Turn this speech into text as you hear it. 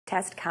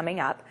test coming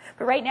up.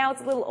 But right now,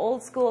 it's a little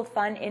old school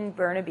fun in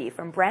Burnaby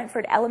from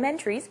Brantford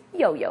Elementary's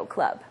Yo Yo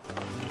Club.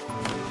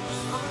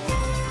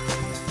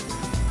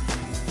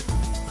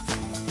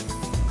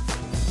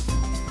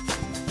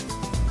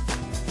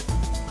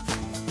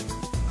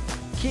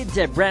 Kids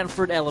at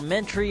Brantford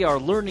Elementary are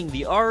learning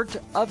the art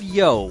of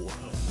yo.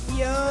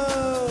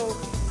 Yo!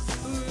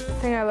 The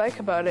thing I like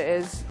about it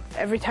is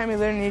every time you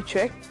learn a new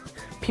trick,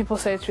 people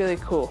say it's really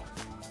cool.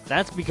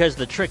 That's because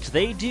the tricks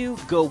they do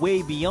go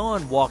way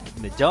beyond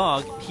walking the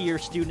dog. Here,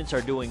 students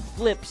are doing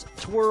flips,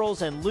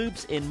 twirls, and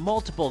loops in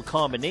multiple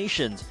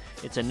combinations.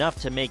 It's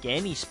enough to make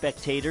any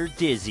spectator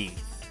dizzy.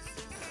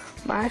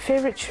 My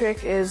favorite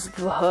trick is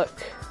the hook.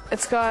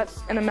 It's got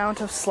an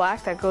amount of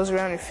slack that goes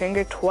around your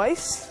finger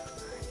twice,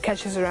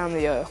 catches around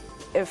the yo-yo.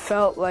 It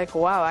felt like,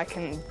 wow,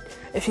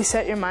 if you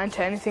set your mind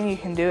to anything, you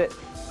can do it.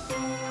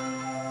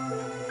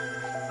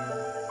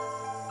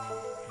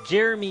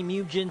 Jeremy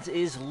Mugins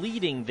is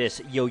leading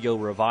this yo-yo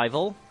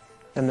revival.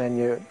 And then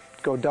you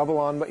go double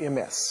on, but you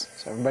miss.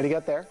 So everybody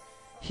get there.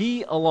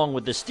 He, along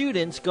with the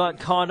students, got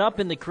caught up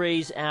in the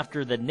craze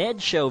after the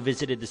Ned Show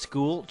visited the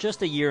school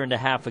just a year and a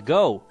half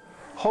ago.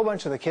 A whole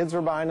bunch of the kids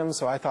were buying them,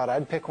 so I thought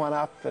I'd pick one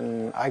up,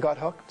 and I got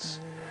hooked.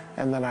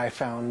 And then I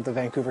found the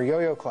Vancouver Yo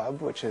Yo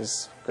Club, which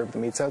is a group that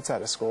meets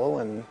outside of school,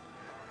 and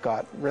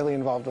got really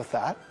involved with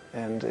that,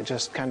 and it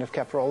just kind of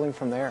kept rolling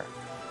from there.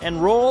 And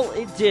roll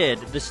it did.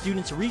 The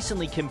students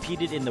recently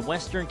competed in the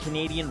Western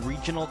Canadian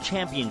Regional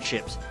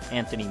Championships.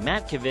 Anthony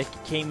Matkovic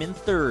came in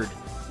third.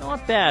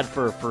 Not bad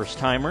for a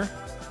first-timer.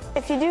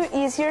 If you do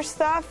easier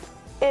stuff,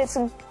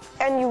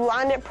 and you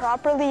land it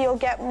properly, you'll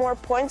get more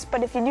points.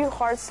 But if you do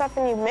hard stuff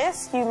and you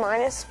miss, you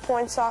minus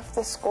points off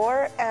the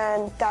score,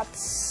 and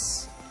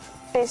that's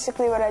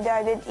basically what I did.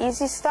 I did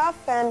easy stuff,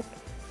 and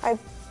I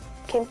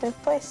came third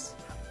place.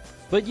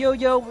 But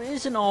yo-yo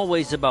isn't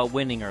always about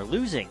winning or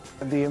losing.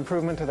 The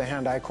improvement to the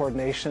hand-eye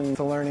coordination,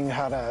 the learning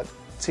how to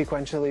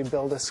sequentially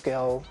build a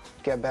skill,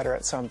 get better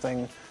at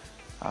something,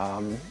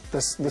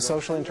 the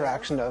social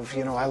interaction of,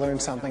 I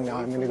learned something, now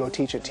I'm going to go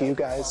teach it to you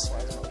guys.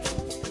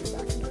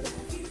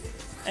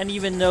 And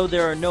even though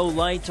there are no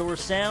lights or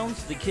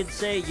sounds, the kids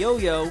say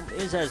yo-yo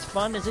is as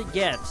fun as it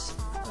gets,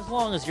 as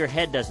long as your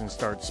head doesn't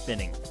start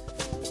spinning.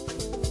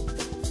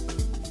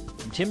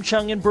 I'm Tim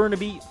Chung in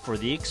Burnaby for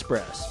The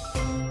Express.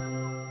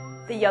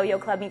 The Yo Yo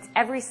Club meets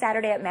every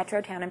Saturday at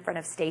Metrotown in front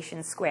of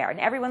Station Square, and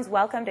everyone's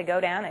welcome to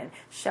go down and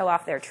show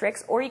off their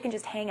tricks, or you can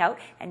just hang out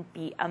and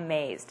be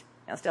amazed.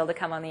 Now, still to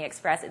come on The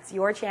Express, it's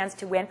your chance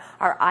to win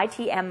our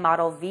ITM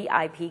Model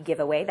VIP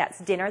giveaway. That's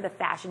dinner, the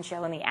fashion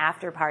show, and the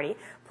after party,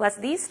 plus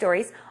these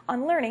stories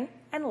on learning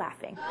and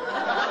laughing.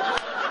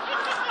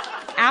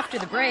 After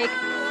the break,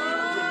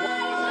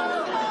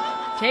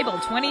 Table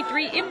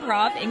 23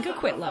 Improv in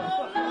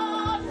Coquitlam.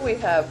 We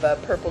have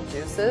purple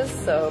juices,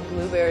 so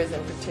blueberries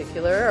in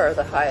particular are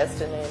the highest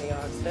in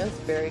antioxidants.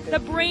 Very good. The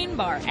Brain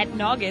Bar at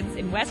Noggins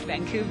in West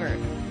Vancouver.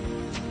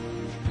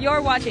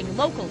 You're watching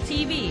local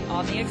TV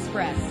on The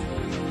Express.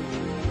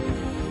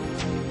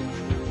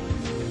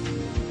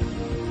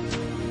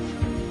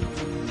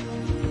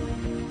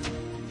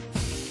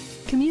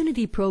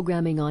 Community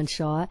programming on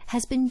Shaw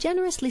has been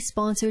generously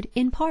sponsored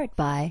in part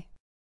by...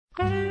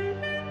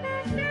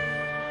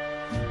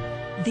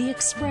 The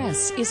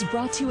Express is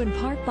brought to you in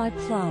part by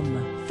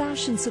Plum,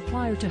 fashion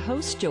supplier to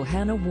host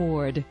Johanna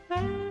Ward.